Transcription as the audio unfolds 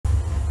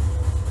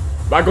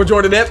Michael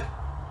Jordan F.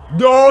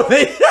 No,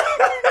 they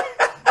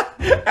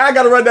I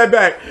gotta run that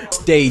back.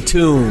 Stay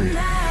tuned.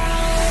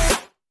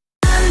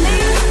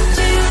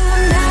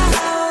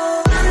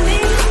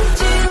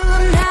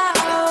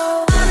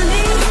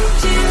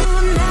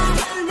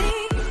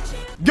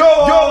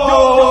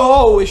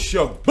 Yo, it's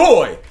your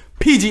boy,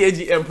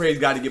 PGNGM. Praise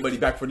God to get money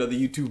back for another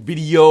YouTube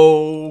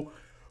video.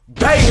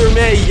 Banger,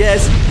 man.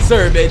 Yes,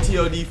 sir, man.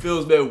 TOD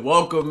Feels, man.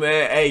 Welcome,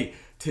 man. Hey,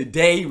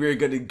 today we're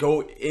gonna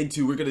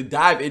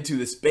dive into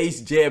the Space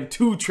Jam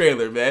 2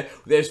 trailer, man.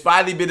 There's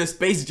finally been a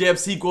Space Jam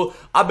sequel.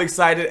 I'm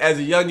excited as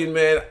a youngin',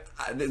 man.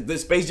 The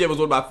Space Jam was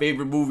one of my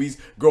favorite movies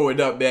growing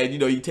up, man. You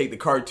know, you take the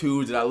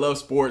cartoons, and I love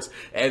sports,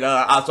 and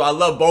so I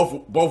love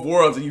both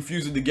worlds, and you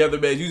fuse them together,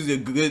 man. It's usually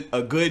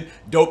a good,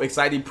 dope,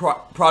 exciting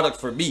product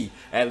for me,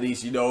 at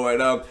least, you know.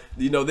 And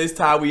you know, this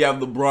time we have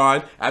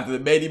LeBron after the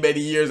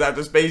many years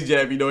after Space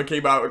Jam. You know, it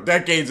came out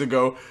decades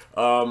ago.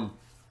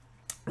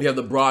 We have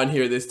LeBron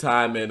here this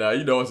time, and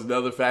you know, it's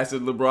another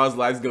facet of LeBron's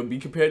life is going to be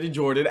compared to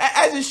Jordan,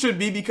 as it should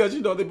be, because,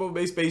 you know, they both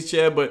made Space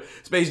Jam, but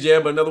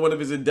another one of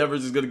his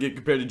endeavors is going to get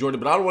compared to Jordan.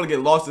 But I don't want to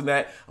get lost in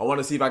that. I want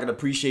to see if I can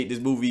appreciate this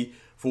movie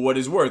for what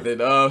it's worth,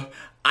 and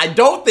I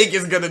don't think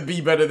it's going to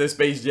be better than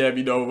Space Jam,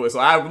 you know, so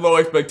I have low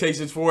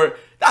expectations for it.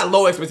 Not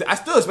low expectations, I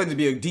still expect it to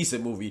be a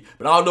decent movie,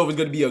 but I don't know if it's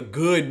going to be a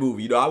good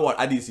movie, you know.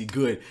 I need to see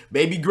good,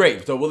 maybe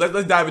great. So, well,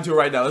 let's dive into it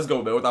right now. Let's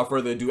go, man, without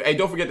further ado. Hey,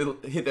 don't forget to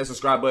hit that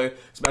subscribe button,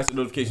 smash the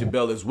notification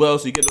bell as well,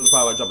 so you get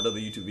notified when I drop another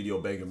YouTube video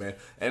banger, man.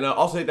 And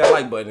also hit that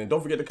like button, and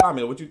don't forget to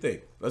comment what you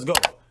think. Let's go.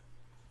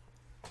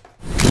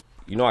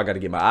 You know I got to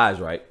get my eyes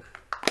right.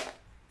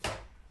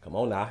 Come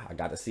on now, I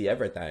got to see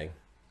everything.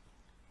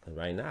 Cause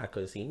right now I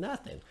couldn't see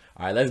nothing.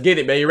 All right, let's get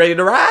it, man. You ready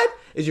to ride?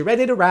 Is you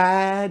ready to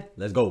ride?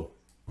 Let's go.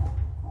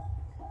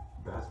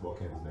 Basketball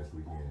camp is next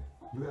weekend.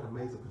 You got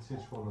amazing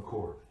potential on the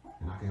court,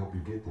 and I can help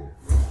you get there.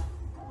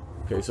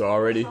 Okay, so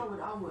already. That's not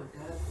what I want,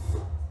 Dad.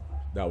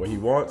 Not what he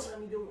wants. Let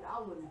me do what I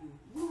want to do.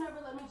 You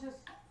never let me just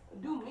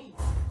do me.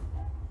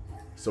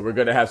 So we're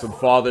gonna have some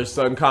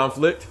father-son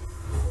conflict.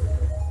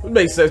 It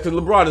makes sense because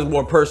LeBron is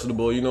more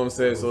personable. You know what I'm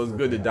saying? So it's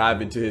good to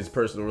dive into his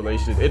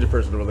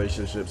interpersonal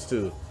relationships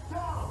too.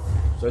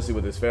 Especially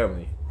with his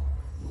family.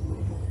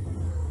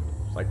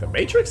 Like the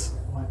Matrix?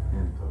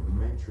 The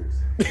Matrix.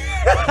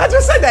 I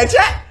just said that,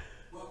 chat!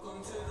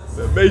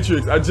 The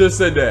Matrix. I just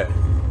said that.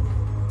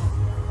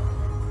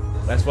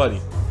 That's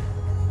funny.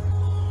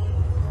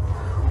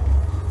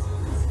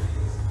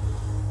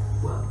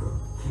 Welcome,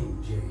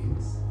 King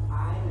James.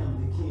 I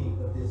am the king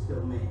of this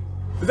domain.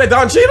 Is that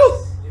Don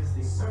Cheadle? It's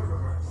the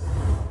serververse.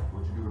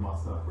 What'd you do to my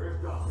son? Where's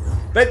God?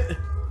 That,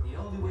 The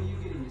only way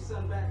you're getting your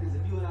son back is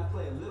if you and I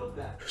play a little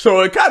better.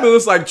 so it kind of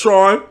looks like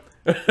Tron.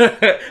 And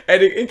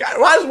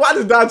why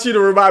does Don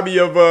Cheadle remind me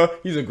of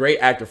he's a great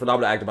actor,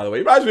 phenomenal actor, by the way.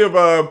 He reminds me of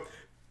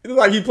it looks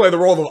like he played the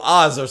role of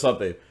Oz or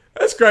something.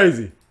 That's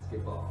crazy.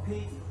 Basketball.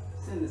 Pete,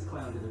 send this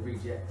clown to the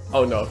rejects.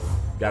 Oh no,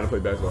 gotta play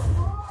basketball.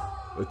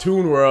 The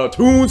Toon World,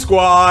 Toon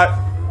Squad.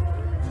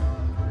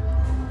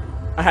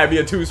 I had me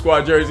a Toon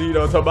Squad jersey, you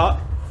know what I'm talking about?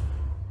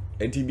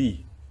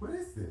 NTB. What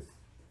is this?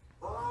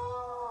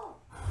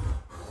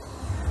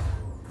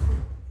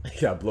 He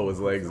gotta blow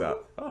his legs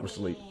out. Oh, I'm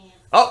asleep.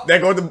 Oh, there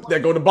go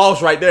the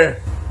boss right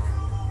there.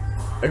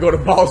 There go the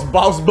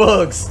boss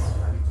Bugs.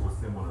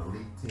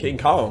 King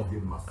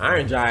Kong,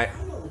 Iron Giant.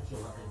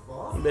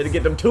 You better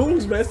get them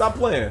tunes, man. Stop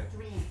playing.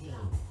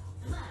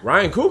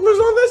 Ryan Coogler's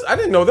on this? I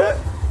didn't know that.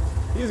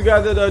 He's the guy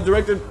that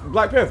directed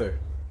Black Panther.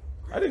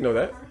 I didn't know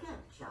that.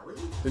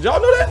 Did y'all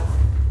know that?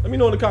 Let me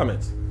know in the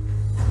comments.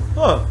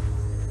 Huh?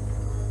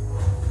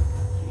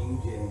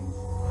 King James.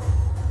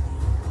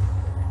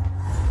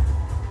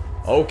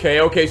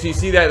 Okay. So you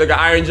see that, like an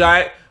Iron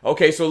Giant?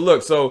 Okay, so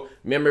look, so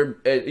remember,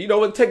 you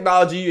know, with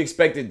technology, you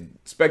expect them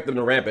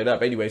to ramp it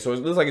up anyway. So it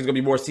looks like it's gonna be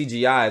more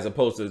CGI as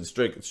opposed to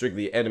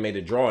strictly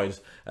animated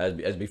drawings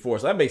as before.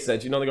 So that makes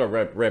sense. You know, they're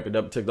gonna ramp it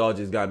up. Technology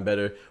has gotten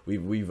better.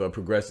 We've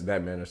progressed in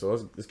that manner. So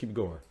let's keep it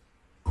going.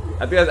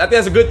 I think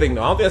that's a good thing,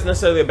 though. I don't think that's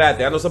necessarily a bad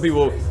thing. I know some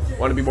people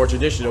want to be more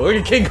traditional. Look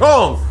at King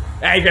Kong.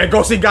 Hey, man,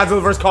 go see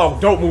Godzilla vs. Kong.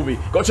 Dope movie.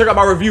 Go check out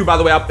my review, by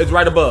the way. It's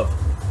right above.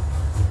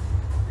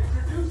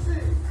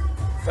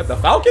 Is that the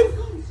Falcon?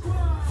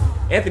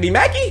 Anthony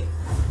Mackie?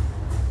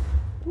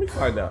 Let me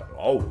find out.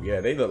 Oh, yeah,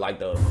 they look like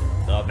the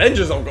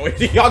Avengers on going.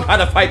 Y'all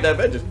gotta fight the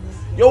Avengers.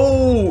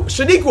 Yo,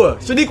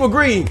 Shaniqua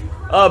Green.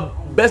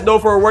 Best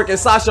known for her work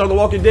as Sasha on The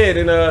Walking Dead.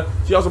 And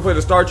she also played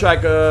the Star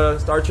Trek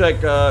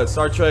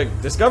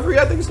Discovery,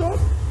 I think it's called.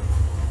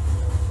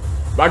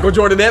 Michael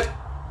Jordan F.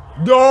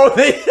 No,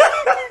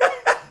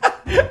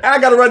 I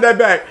gotta run that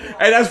back.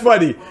 Hey, that's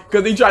funny.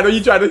 Cause he tried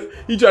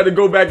to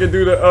go back and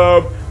do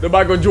the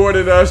Michael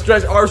Jordan arm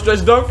stretch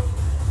dunk.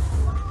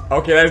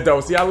 Okay, that's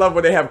dope. See, I love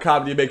when they have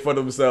comedy and make fun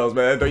of themselves,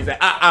 man. Don't you say,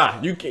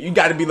 you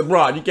gotta be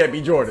LeBron, you can't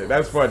be Jordan.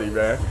 That's funny,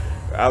 man.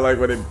 I like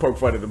when they poke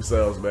fun of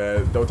themselves,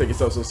 man. Don't take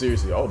yourself so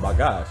seriously. Oh my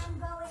gosh.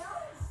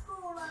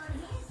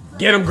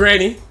 Get him,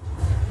 Granny.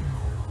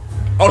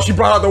 Oh, she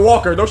brought out the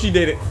walker. No, she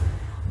didn't.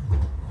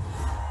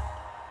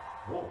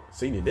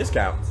 Senior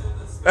discount.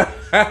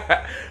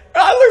 That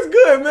looks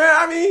good, man.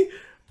 I mean,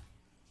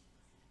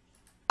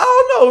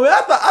 I don't know, man.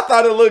 I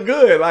thought it looked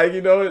good. Like,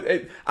 you know,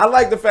 I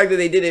like the fact that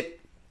they did it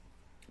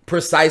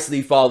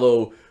precisely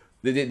follow.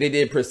 They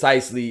did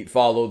precisely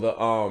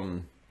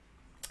follow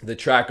the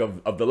track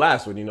of the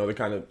last one. You know, they're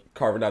kind of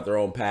carving out their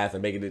own path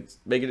and making it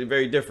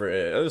very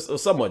different.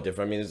 It's somewhat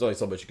different. I mean, there's only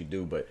so much you can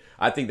do, but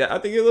I think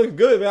it looks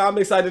good, man. I'm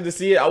excited to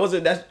see it. I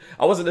wasn't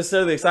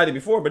necessarily excited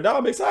before, but now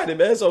I'm excited,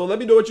 man. So let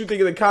me know what you think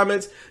in the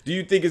comments. Do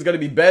you think it's gonna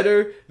be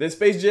better than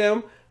Space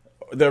Jam,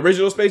 the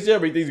original Space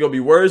Jam, or you think it's gonna be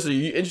worse? Are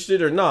you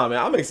interested or not, man?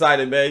 I'm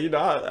excited, man. You know,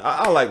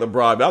 I like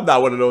LeBron, man. I'm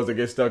not one of those that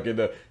get stuck in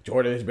the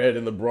Jordan is better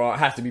than LeBron,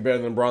 has to be better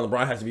than LeBron.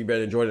 LeBron has to be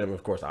better than Jordan. And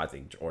of course, I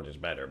think Jordan's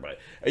better, but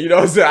you know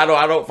what I'm saying?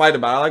 I don't fight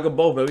about it. I like them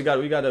both, man. We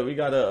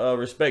gotta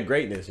respect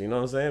greatness. You know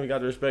what I'm saying? We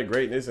gotta respect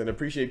greatness and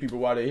appreciate people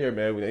while they're here,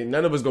 man.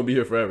 None of us gonna be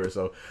here forever,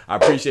 so I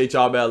appreciate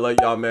y'all, man. I love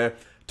y'all, man.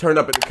 Turn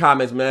up in the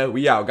comments, man.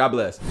 We out. God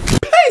bless.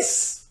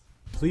 Peace.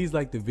 Please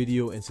like the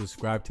video and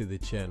subscribe to the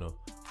channel.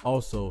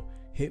 Also,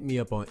 hit me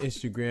up on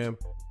Instagram,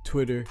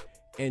 Twitter,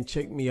 and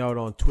check me out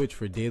on Twitch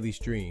for daily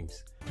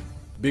streams.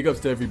 Big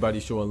ups to everybody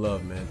showing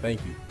love, man.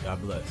 Thank you.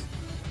 God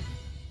bless.